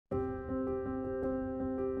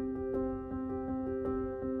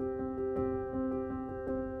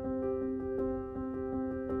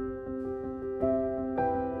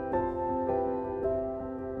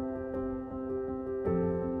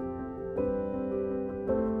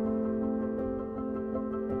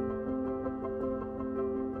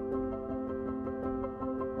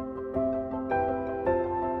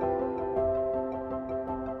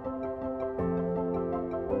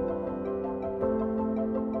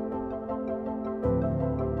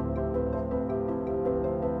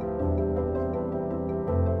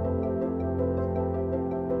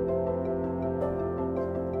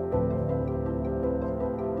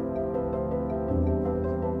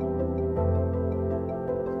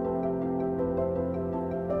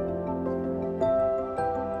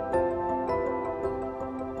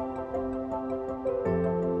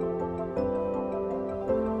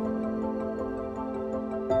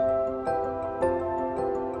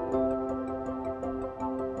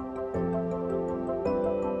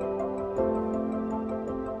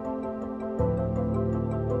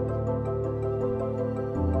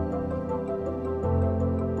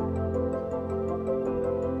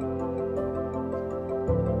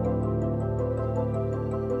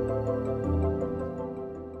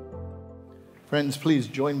Friends, please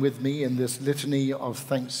join with me in this litany of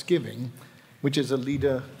thanksgiving, which is a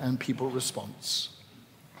leader and people response.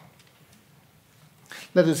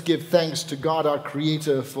 Let us give thanks to God, our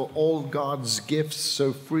Creator, for all God's gifts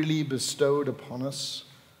so freely bestowed upon us,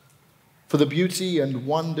 for the beauty and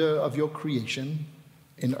wonder of your creation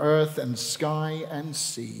in earth and sky and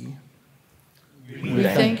sea. We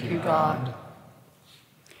thank you, God.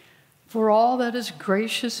 For all that is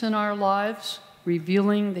gracious in our lives,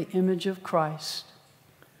 revealing the image of Christ.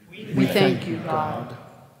 We thank you, God.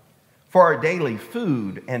 For our daily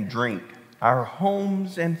food and drink, our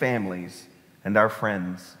homes and families, and our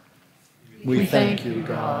friends. We thank you,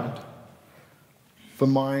 God. For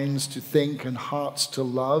minds to think and hearts to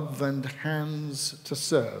love and hands to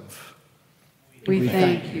serve. We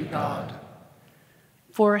thank you, God.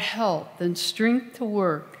 For health and strength to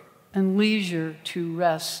work and leisure to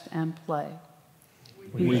rest and play.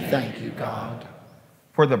 We thank you, God.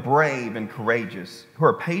 For the brave and courageous who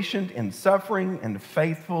are patient in suffering and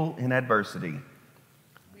faithful in adversity.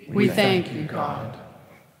 We thank you, God.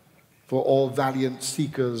 For all valiant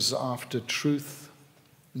seekers after truth,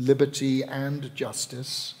 liberty, and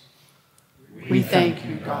justice. We thank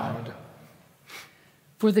you, God.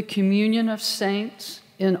 For the communion of saints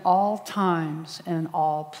in all times and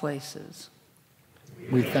all places.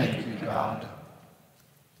 We thank you, God.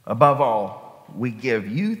 Above all, we give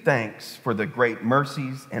you thanks for the great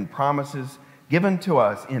mercies and promises given to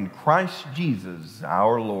us in Christ Jesus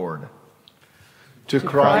our Lord. To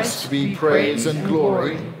Christ be praise and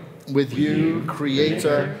glory, with you,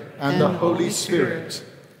 Creator, and the Holy Spirit,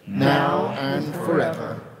 now and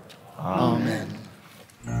forever. Amen.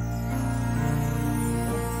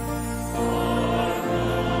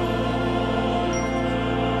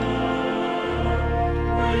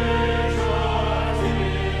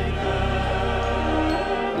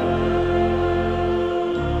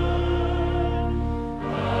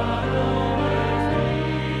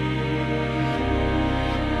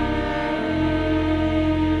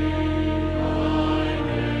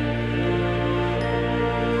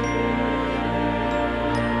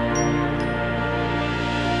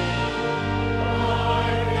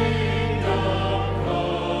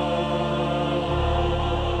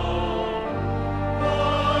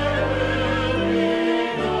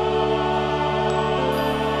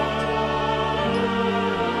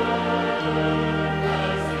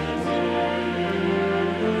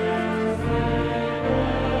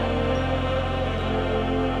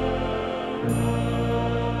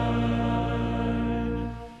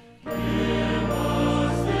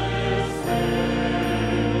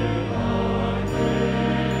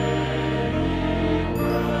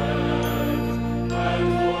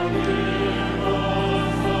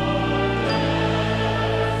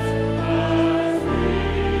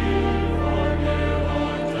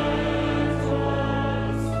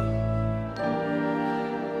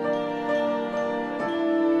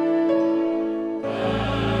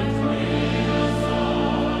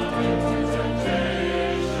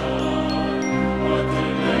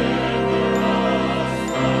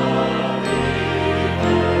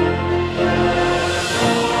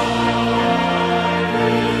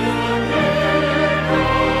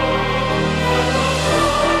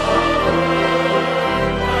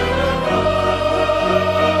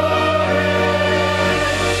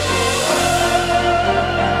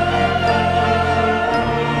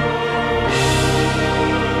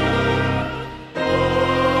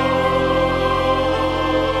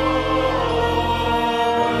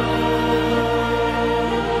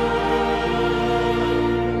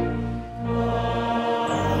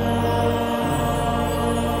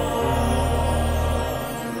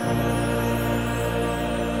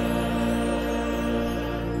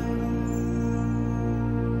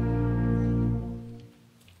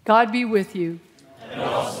 God be with you. And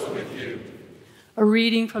also with you. A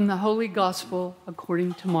reading from the Holy Gospel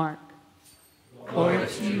according to Mark. Glory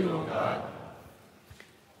to you, O God.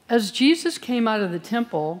 As Jesus came out of the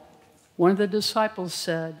temple, one of the disciples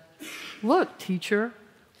said, "Look, teacher,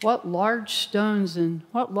 what large stones and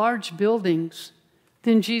what large buildings."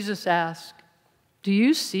 Then Jesus asked, "Do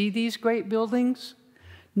you see these great buildings?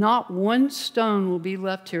 Not one stone will be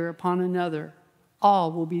left here upon another.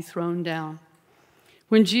 All will be thrown down."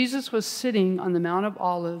 When Jesus was sitting on the Mount of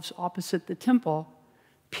Olives opposite the temple,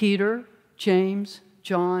 Peter, James,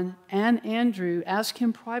 John, and Andrew asked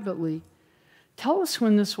him privately, "Tell us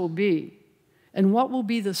when this will be, and what will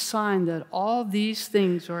be the sign that all these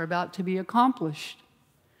things are about to be accomplished?"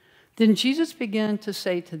 Then Jesus began to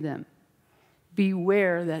say to them,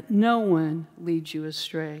 "Beware that no one leads you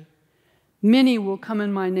astray. Many will come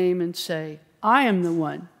in my name and say, 'I am the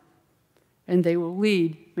one,' and they will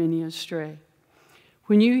lead many astray.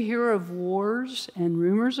 When you hear of wars and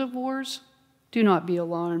rumors of wars, do not be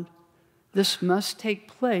alarmed. This must take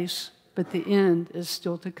place, but the end is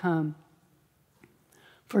still to come.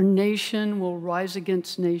 For nation will rise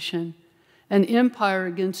against nation, and empire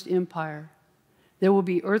against empire. There will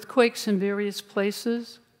be earthquakes in various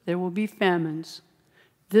places. There will be famines.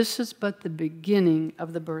 This is but the beginning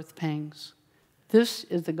of the birth pangs. This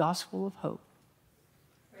is the gospel of hope.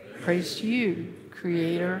 Praise to you,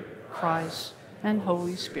 Creator, Christ, and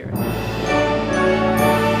Holy Spirit.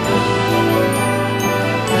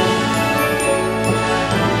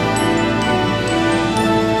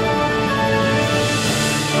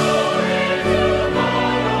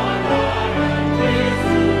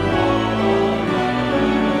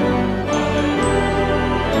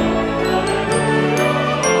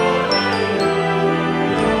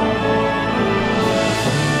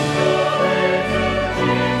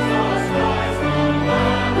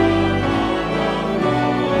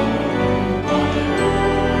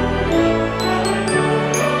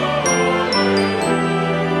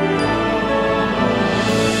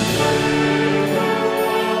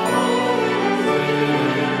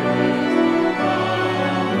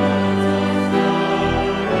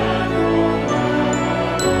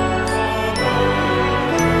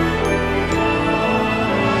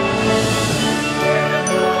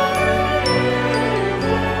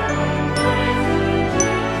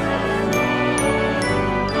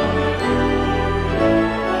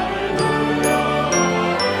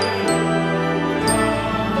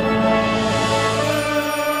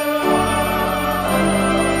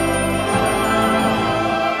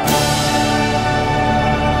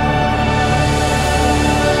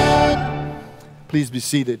 Please be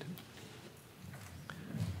seated.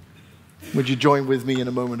 Would you join with me in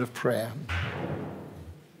a moment of prayer?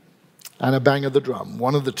 And a bang of the drum,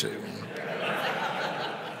 one of the two.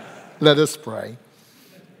 Let us pray.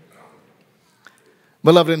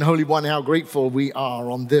 Beloved and Holy One, how grateful we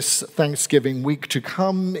are on this Thanksgiving week to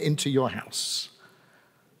come into your house,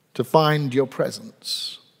 to find your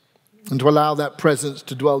presence, and to allow that presence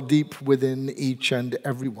to dwell deep within each and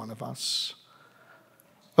every one of us.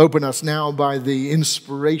 Open us now by the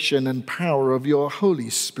inspiration and power of your Holy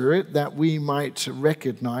Spirit that we might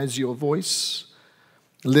recognize your voice,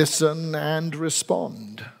 listen and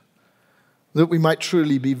respond, that we might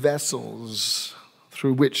truly be vessels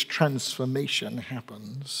through which transformation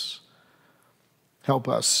happens. Help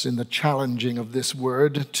us in the challenging of this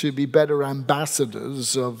word to be better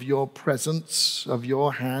ambassadors of your presence, of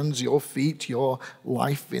your hands, your feet, your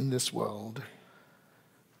life in this world.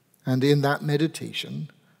 And in that meditation,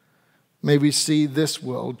 may we see this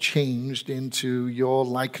world changed into your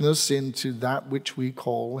likeness, into that which we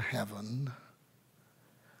call heaven.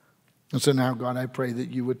 And so now, God, I pray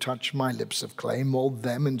that you would touch my lips of clay, mold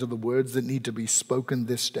them into the words that need to be spoken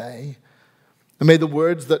this day. And may the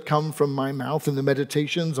words that come from my mouth and the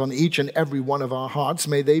meditations on each and every one of our hearts,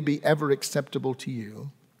 may they be ever acceptable to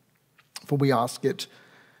you. For we ask it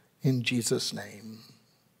in Jesus' name.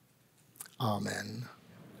 Amen.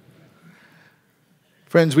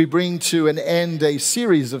 Friends, we bring to an end a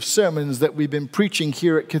series of sermons that we've been preaching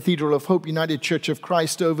here at Cathedral of Hope United Church of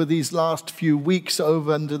Christ over these last few weeks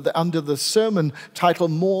under the sermon title,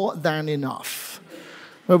 More Than Enough.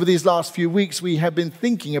 Over these last few weeks, we have been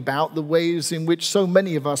thinking about the ways in which so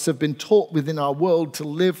many of us have been taught within our world to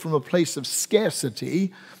live from a place of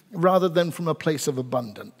scarcity rather than from a place of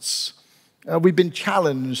abundance. We've been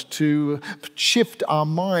challenged to shift our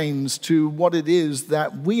minds to what it is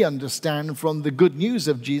that we understand from the good news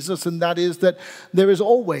of Jesus, and that is that there is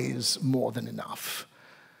always more than enough.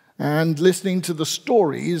 And listening to the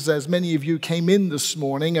stories, as many of you came in this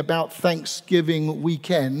morning, about Thanksgiving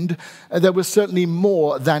weekend, there was certainly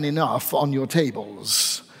more than enough on your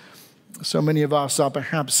tables. So many of us are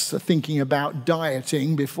perhaps thinking about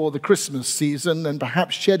dieting before the Christmas season and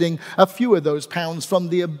perhaps shedding a few of those pounds from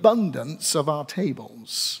the abundance of our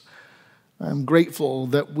tables. I'm grateful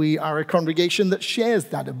that we are a congregation that shares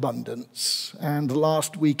that abundance. And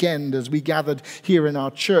last weekend, as we gathered here in our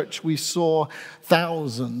church, we saw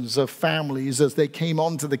thousands of families as they came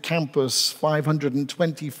onto the campus,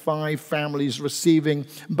 525 families receiving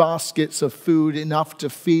baskets of food, enough to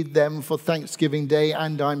feed them for Thanksgiving Day,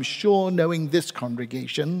 and I'm sure, knowing this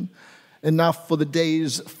congregation, enough for the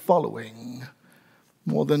days following.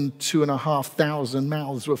 More than 2,500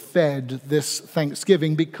 mouths were fed this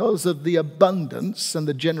Thanksgiving because of the abundance and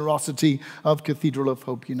the generosity of Cathedral of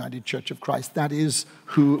Hope United Church of Christ. That is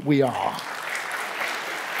who we are.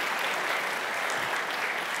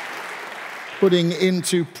 Putting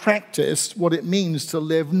into practice what it means to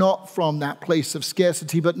live not from that place of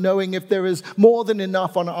scarcity, but knowing if there is more than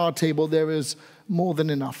enough on our table, there is more than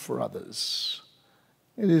enough for others.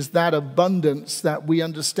 It is that abundance that we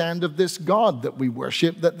understand of this God that we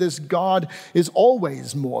worship, that this God is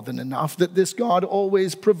always more than enough, that this God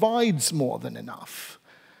always provides more than enough.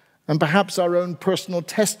 And perhaps our own personal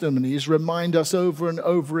testimonies remind us over and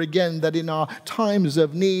over again that in our times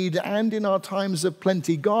of need and in our times of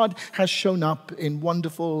plenty, God has shown up in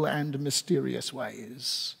wonderful and mysterious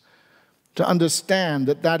ways. To understand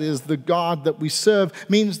that that is the God that we serve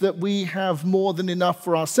means that we have more than enough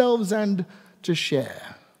for ourselves and to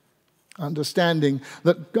share. Understanding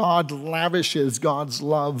that God lavishes God's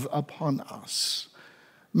love upon us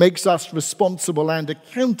makes us responsible and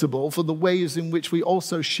accountable for the ways in which we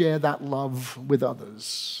also share that love with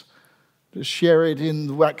others. To share it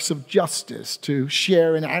in acts of justice, to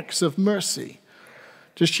share in acts of mercy,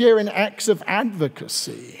 to share in acts of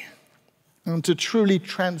advocacy, and to truly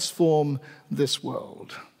transform this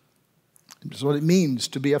world. It's what it means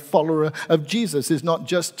to be a follower of Jesus is not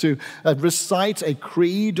just to recite a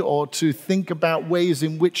creed or to think about ways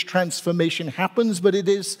in which transformation happens, but it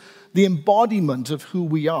is the embodiment of who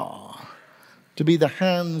we are, to be the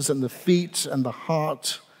hands and the feet and the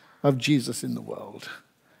heart of Jesus in the world.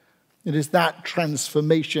 It is that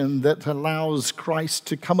transformation that allows Christ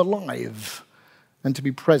to come alive and to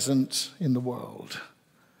be present in the world.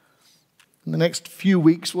 In the next few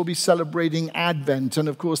weeks, we'll be celebrating Advent, and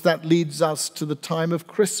of course that leads us to the time of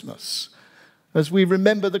Christmas, as we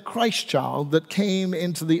remember the Christ child that came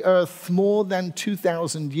into the earth more than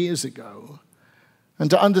 2,000 years ago, and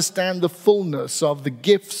to understand the fullness of the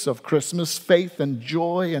gifts of Christmas, faith and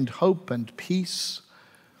joy and hope and peace.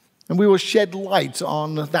 And we will shed light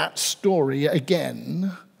on that story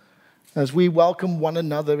again as we welcome one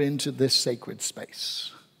another into this sacred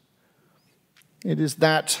space. It is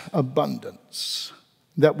that abundance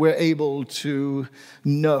that we're able to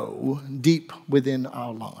know deep within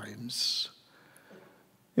our lives.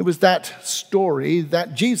 It was that story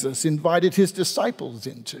that Jesus invited his disciples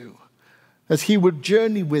into as he would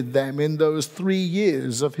journey with them in those 3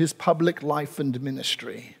 years of his public life and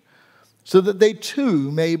ministry, so that they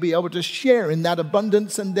too may be able to share in that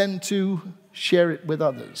abundance and then to share it with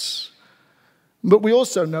others. But we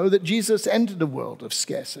also know that Jesus entered a world of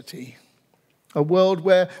scarcity, a world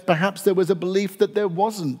where perhaps there was a belief that there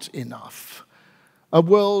wasn't enough, a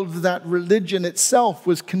world that religion itself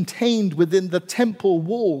was contained within the temple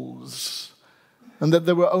walls, and that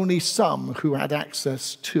there were only some who had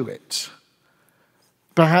access to it.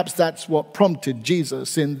 Perhaps that's what prompted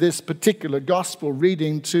Jesus in this particular gospel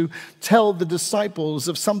reading to tell the disciples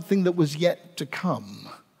of something that was yet to come.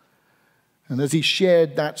 And as he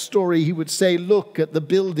shared that story, he would say, look at the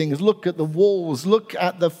buildings, look at the walls, look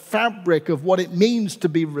at the fabric of what it means to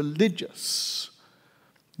be religious.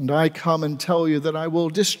 And I come and tell you that I will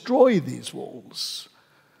destroy these walls,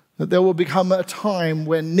 that there will become a time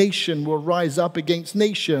when nation will rise up against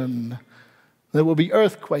nation. There will be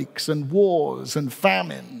earthquakes and wars and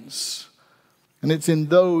famines. And it's in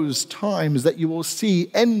those times that you will see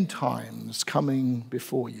end times coming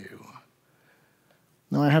before you.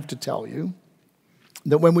 Now, I have to tell you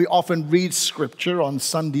that when we often read Scripture on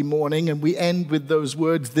Sunday morning and we end with those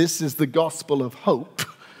words, this is the gospel of hope,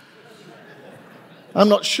 I'm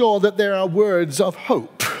not sure that there are words of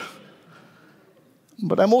hope.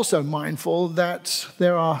 But I'm also mindful that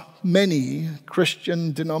there are many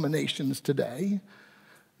Christian denominations today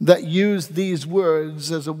that use these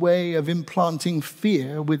words as a way of implanting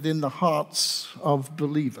fear within the hearts of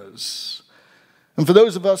believers. And for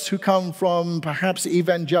those of us who come from perhaps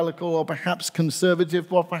evangelical or perhaps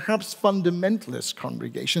conservative or perhaps fundamentalist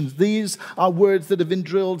congregations, these are words that have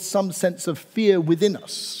drilled some sense of fear within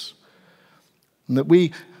us. And that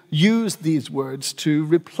we use these words to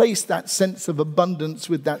replace that sense of abundance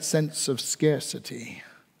with that sense of scarcity.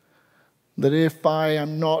 That if I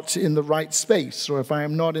am not in the right space, or if I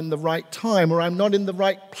am not in the right time, or I'm not in the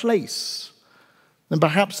right place, then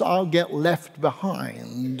perhaps I'll get left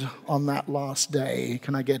behind on that last day.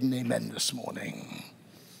 Can I get an amen this morning?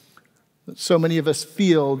 That so many of us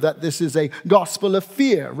feel that this is a gospel of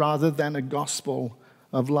fear rather than a gospel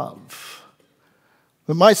of love.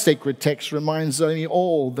 But my sacred text reminds me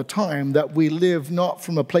all the time that we live not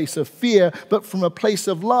from a place of fear, but from a place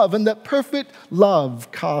of love, and that perfect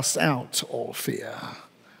love casts out all fear.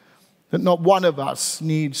 That not one of us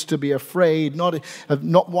needs to be afraid, not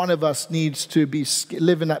one of us needs to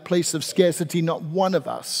live in that place of scarcity, not one of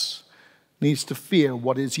us needs to fear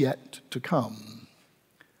what is yet to come.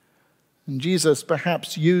 And Jesus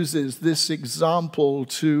perhaps uses this example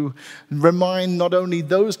to remind not only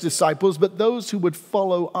those disciples, but those who would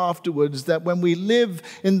follow afterwards, that when we live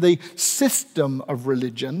in the system of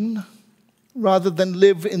religion, rather than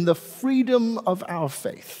live in the freedom of our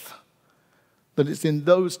faith, that it's in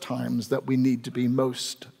those times that we need to be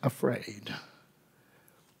most afraid.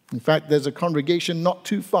 In fact, there's a congregation not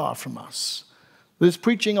too far from us that is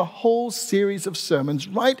preaching a whole series of sermons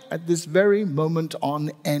right at this very moment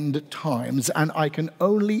on end times, and I can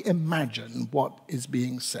only imagine what is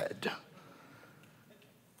being said.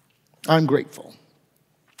 I'm grateful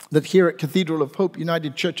that here at Cathedral of Hope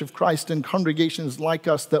United Church of Christ and congregations like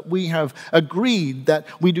us, that we have agreed that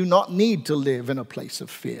we do not need to live in a place of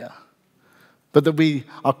fear, but that we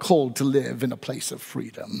are called to live in a place of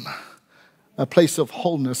freedom, a place of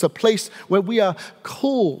wholeness, a place where we are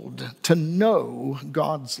called to know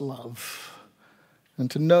God's love and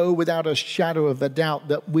to know without a shadow of a doubt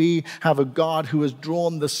that we have a God who has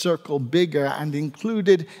drawn the circle bigger and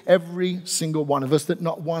included every single one of us, that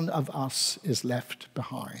not one of us is left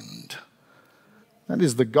behind. That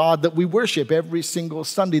is the God that we worship every single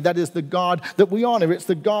Sunday. That is the God that we honor. It's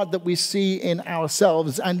the God that we see in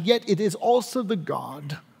ourselves. And yet it is also the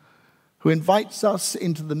God who invites us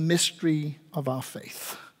into the mystery of our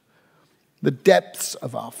faith, the depths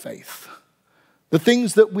of our faith, the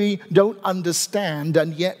things that we don't understand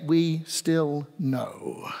and yet we still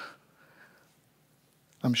know.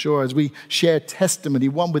 I'm sure as we share testimony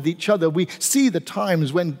one with each other, we see the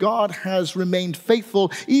times when God has remained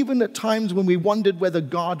faithful, even at times when we wondered whether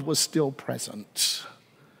God was still present.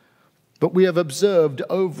 But we have observed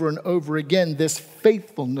over and over again this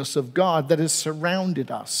faithfulness of God that has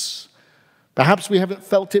surrounded us. Perhaps we haven't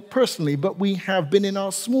felt it personally, but we have been in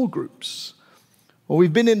our small groups, or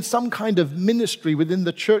we've been in some kind of ministry within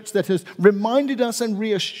the church that has reminded us and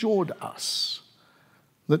reassured us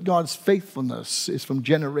that God's faithfulness is from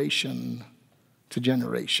generation to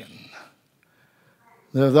generation.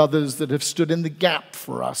 There are others that have stood in the gap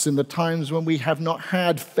for us in the times when we have not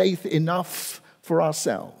had faith enough for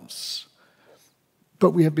ourselves.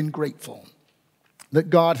 But we have been grateful that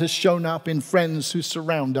God has shown up in friends who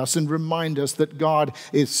surround us and remind us that God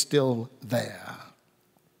is still there.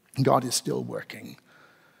 God is still working.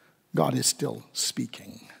 God is still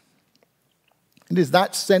speaking. It is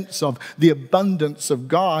that sense of the abundance of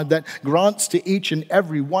God that grants to each and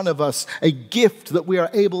every one of us a gift that we are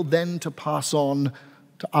able then to pass on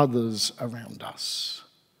to others around us.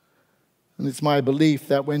 And it's my belief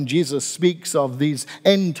that when Jesus speaks of these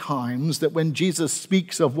end times, that when Jesus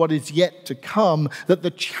speaks of what is yet to come, that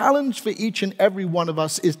the challenge for each and every one of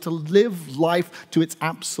us is to live life to its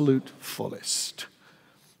absolute fullest.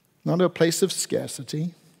 Not a place of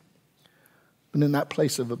scarcity, but in that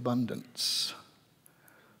place of abundance.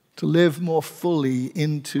 To live more fully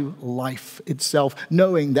into life itself,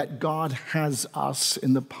 knowing that God has us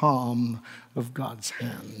in the palm of God's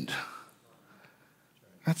hand.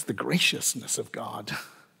 That's the graciousness of God.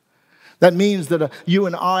 That means that you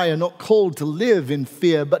and I are not called to live in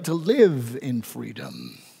fear, but to live in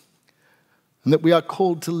freedom. And that we are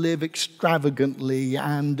called to live extravagantly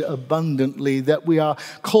and abundantly. That we are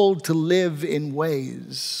called to live in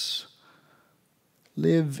ways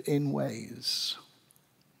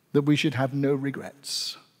that we should have no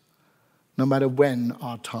regrets, no matter when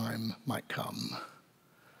our time might come.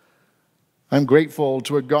 I'm grateful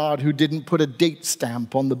to a God who didn't put a date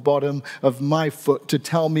stamp on the bottom of my foot to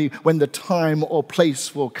tell me when the time or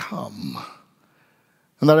place will come.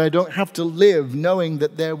 And that I don't have to live knowing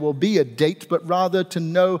that there will be a date, but rather to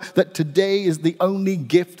know that today is the only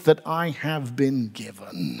gift that I have been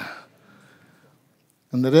given.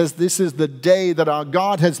 And that as this is the day that our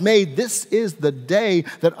God has made, this is the day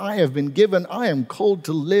that I have been given. I am called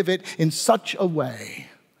to live it in such a way.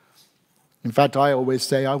 In fact, I always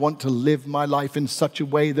say I want to live my life in such a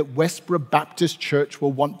way that Westboro Baptist Church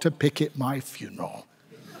will want to picket my funeral.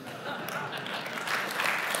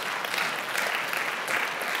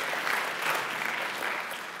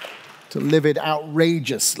 To live it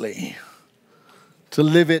outrageously. To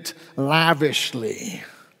live it lavishly.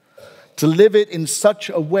 To live it in such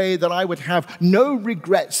a way that I would have no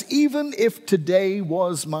regrets, even if today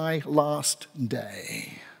was my last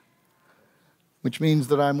day. Which means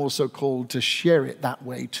that I'm also called to share it that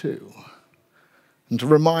way too. And to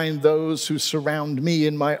remind those who surround me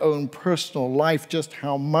in my own personal life just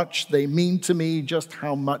how much they mean to me, just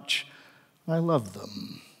how much I love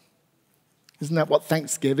them. Isn't that what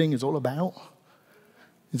Thanksgiving is all about?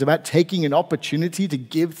 It's about taking an opportunity to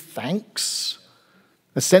give thanks,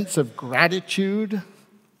 a sense of gratitude,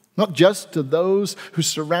 not just to those who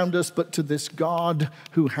surround us, but to this God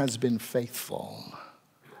who has been faithful.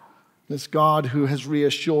 This God who has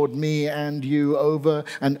reassured me and you over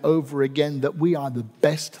and over again that we are the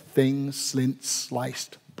best thing since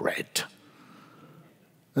sliced bread.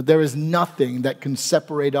 That there is nothing that can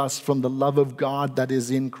separate us from the love of God that is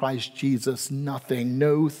in Christ Jesus. Nothing.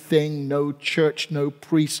 No thing, no church, no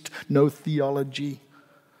priest, no theology.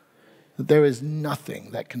 That there is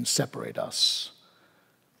nothing that can separate us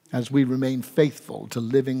as we remain faithful to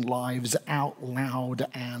living lives out loud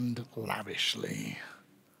and lavishly.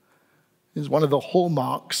 It is one of the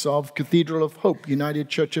hallmarks of Cathedral of Hope, United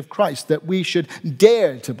Church of Christ, that we should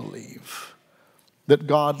dare to believe that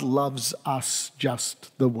God loves us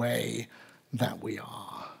just the way that we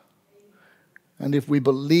are. And if we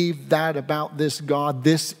believe that about this God,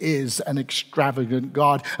 this is an extravagant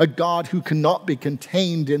God, a God who cannot be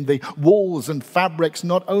contained in the walls and fabrics,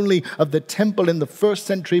 not only of the temple in the first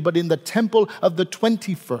century, but in the temple of the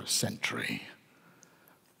 21st century.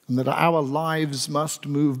 And that our lives must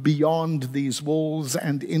move beyond these walls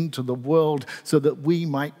and into the world so that we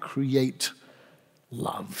might create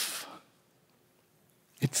love.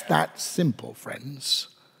 It's that simple, friends,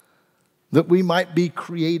 that we might be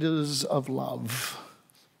creators of love,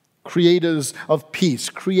 creators of peace,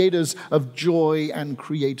 creators of joy, and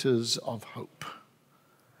creators of hope.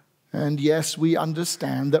 And yes, we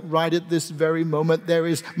understand that right at this very moment there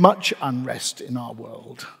is much unrest in our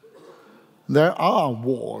world. There are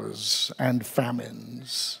wars and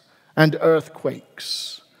famines and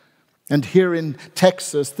earthquakes. And here in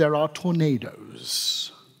Texas there are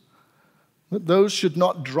tornadoes. But those should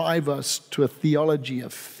not drive us to a theology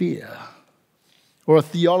of fear, or a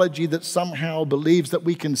theology that somehow believes that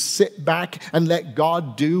we can sit back and let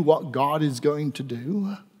God do what God is going to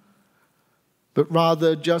do. But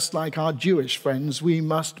rather, just like our Jewish friends, we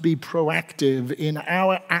must be proactive in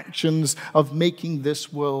our actions of making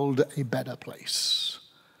this world a better place,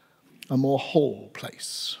 a more whole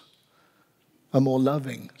place, a more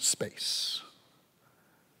loving space.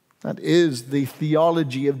 That is the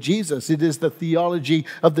theology of Jesus. It is the theology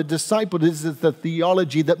of the disciples. It is the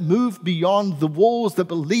theology that moved beyond the walls, that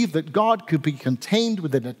believed that God could be contained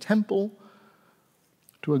within a temple,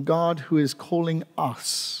 to a God who is calling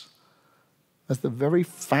us as the very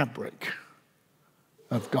fabric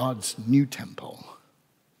of God's new temple.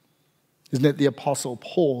 Isn't it the Apostle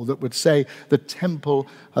Paul that would say the temple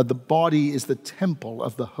of the body is the temple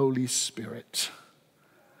of the Holy Spirit?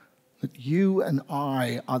 That you and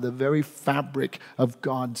I are the very fabric of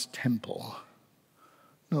God's temple,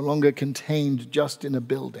 no longer contained just in a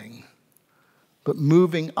building, but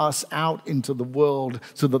moving us out into the world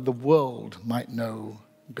so that the world might know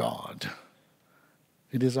God.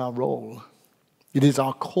 It is our role. It is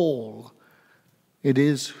our call. It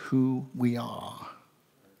is who we are.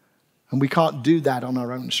 And we can't do that on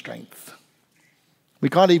our own strength. We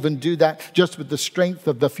can't even do that just with the strength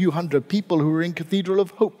of the few hundred people who were in Cathedral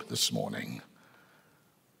of Hope this morning.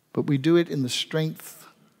 But we do it in the strength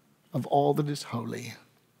of all that is holy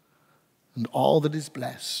and all that is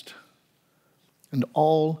blessed and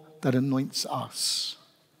all that anoints us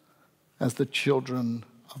as the children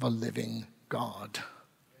of a living God.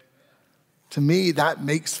 To me, that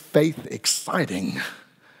makes faith exciting.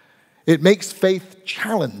 It makes faith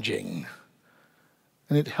challenging.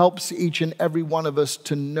 And it helps each and every one of us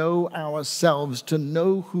to know ourselves, to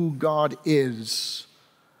know who God is,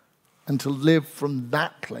 and to live from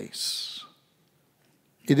that place.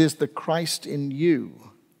 It is the Christ in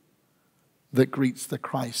you that greets the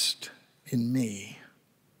Christ in me,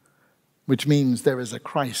 which means there is a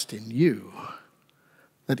Christ in you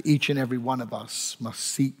that each and every one of us must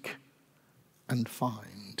seek and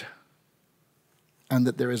find, and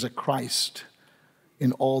that there is a Christ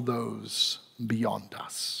in all those beyond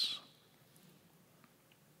us.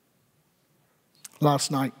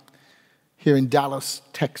 Last night, here in Dallas,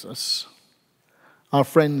 Texas, our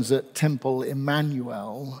friends at Temple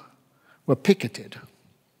Emmanuel were picketed.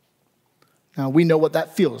 Now, we know what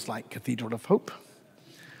that feels like, Cathedral of Hope.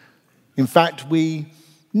 In fact, we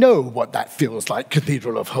know what that feels like,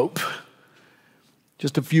 Cathedral of Hope.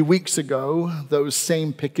 Just a few weeks ago, those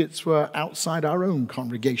same pickets were outside our own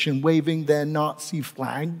congregation, waving their Nazi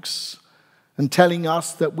flags and telling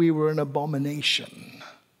us that we were an abomination.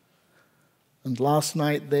 And last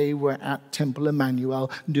night they were at Temple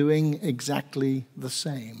Emmanuel doing exactly the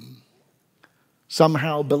same.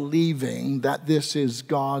 Somehow believing that this is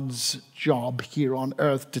God's job here on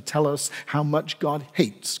earth to tell us how much God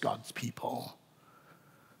hates God's people.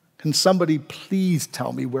 Can somebody please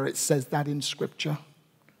tell me where it says that in Scripture?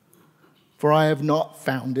 For I have not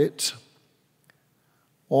found it.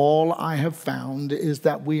 All I have found is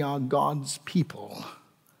that we are God's people,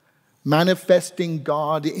 manifesting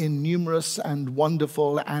God in numerous and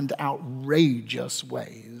wonderful and outrageous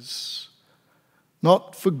ways.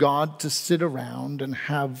 Not for God to sit around and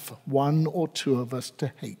have one or two of us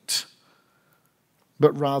to hate,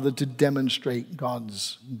 but rather to demonstrate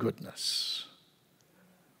God's goodness.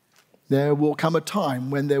 There will come a time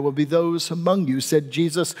when there will be those among you, said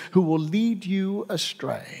Jesus, who will lead you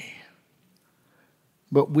astray.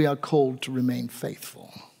 But we are called to remain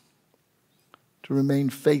faithful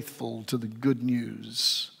to the good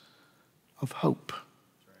news of hope.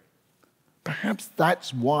 Perhaps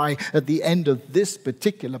that's why at the end of this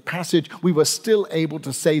particular passage, we were still able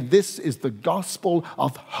to say this is the gospel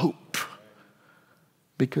of hope.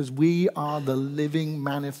 Because we are the living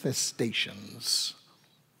manifestations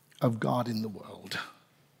of God in the world,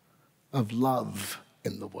 of love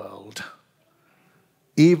in the world.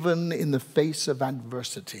 Even in the face of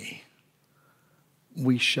adversity,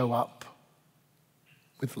 we show up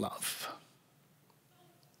with love.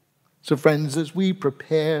 So friends, as we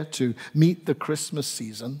prepare to meet the Christmas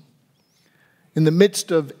season, in the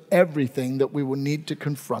midst of everything that we will need to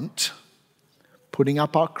confront, putting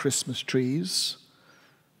up our Christmas trees,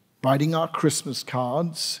 writing our Christmas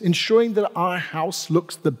cards, ensuring that our house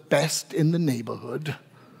looks the best in the neighborhood,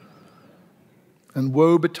 and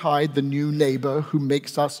woe betide the new neighbor who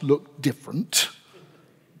makes us look different.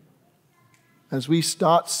 As we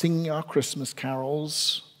start singing our Christmas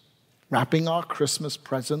carols, wrapping our Christmas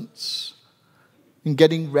presents, and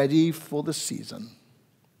getting ready for the season,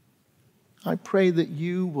 I pray that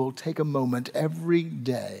you will take a moment every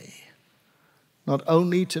day, not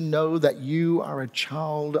only to know that you are a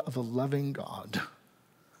child of a loving God,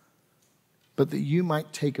 but that you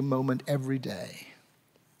might take a moment every day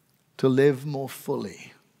to live more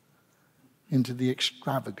fully into the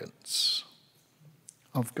extravagance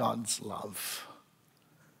of God's love.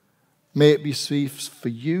 May it be sweet for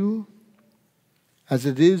you as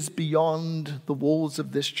it is beyond the walls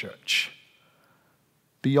of this church,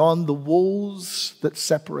 beyond the walls that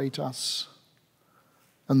separate us,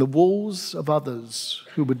 and the walls of others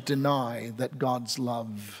who would deny that God's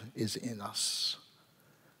love is in us.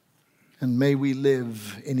 And may we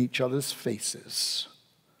live in each other's faces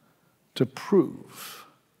to prove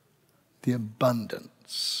the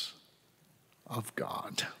abundance of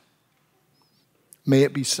God. May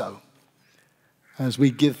it be so as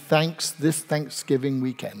we give thanks this Thanksgiving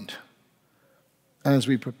weekend, and as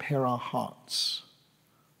we prepare our hearts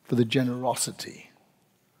for the generosity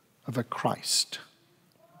of a Christ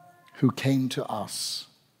who came to us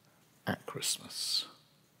at Christmas.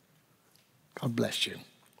 God bless you.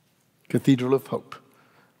 Cathedral of Hope,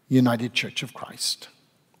 United Church of Christ.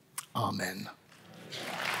 Amen.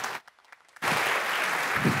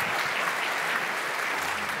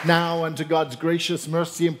 Now, unto God's gracious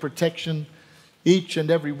mercy and protection, each and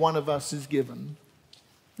every one of us is given,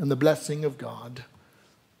 and the blessing of God,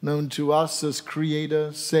 known to us as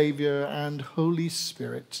Creator, Savior, and Holy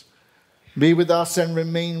Spirit, be with us and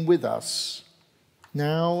remain with us,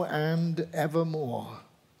 now and evermore.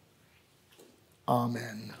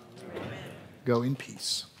 Amen. Amen. Go in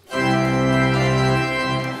peace.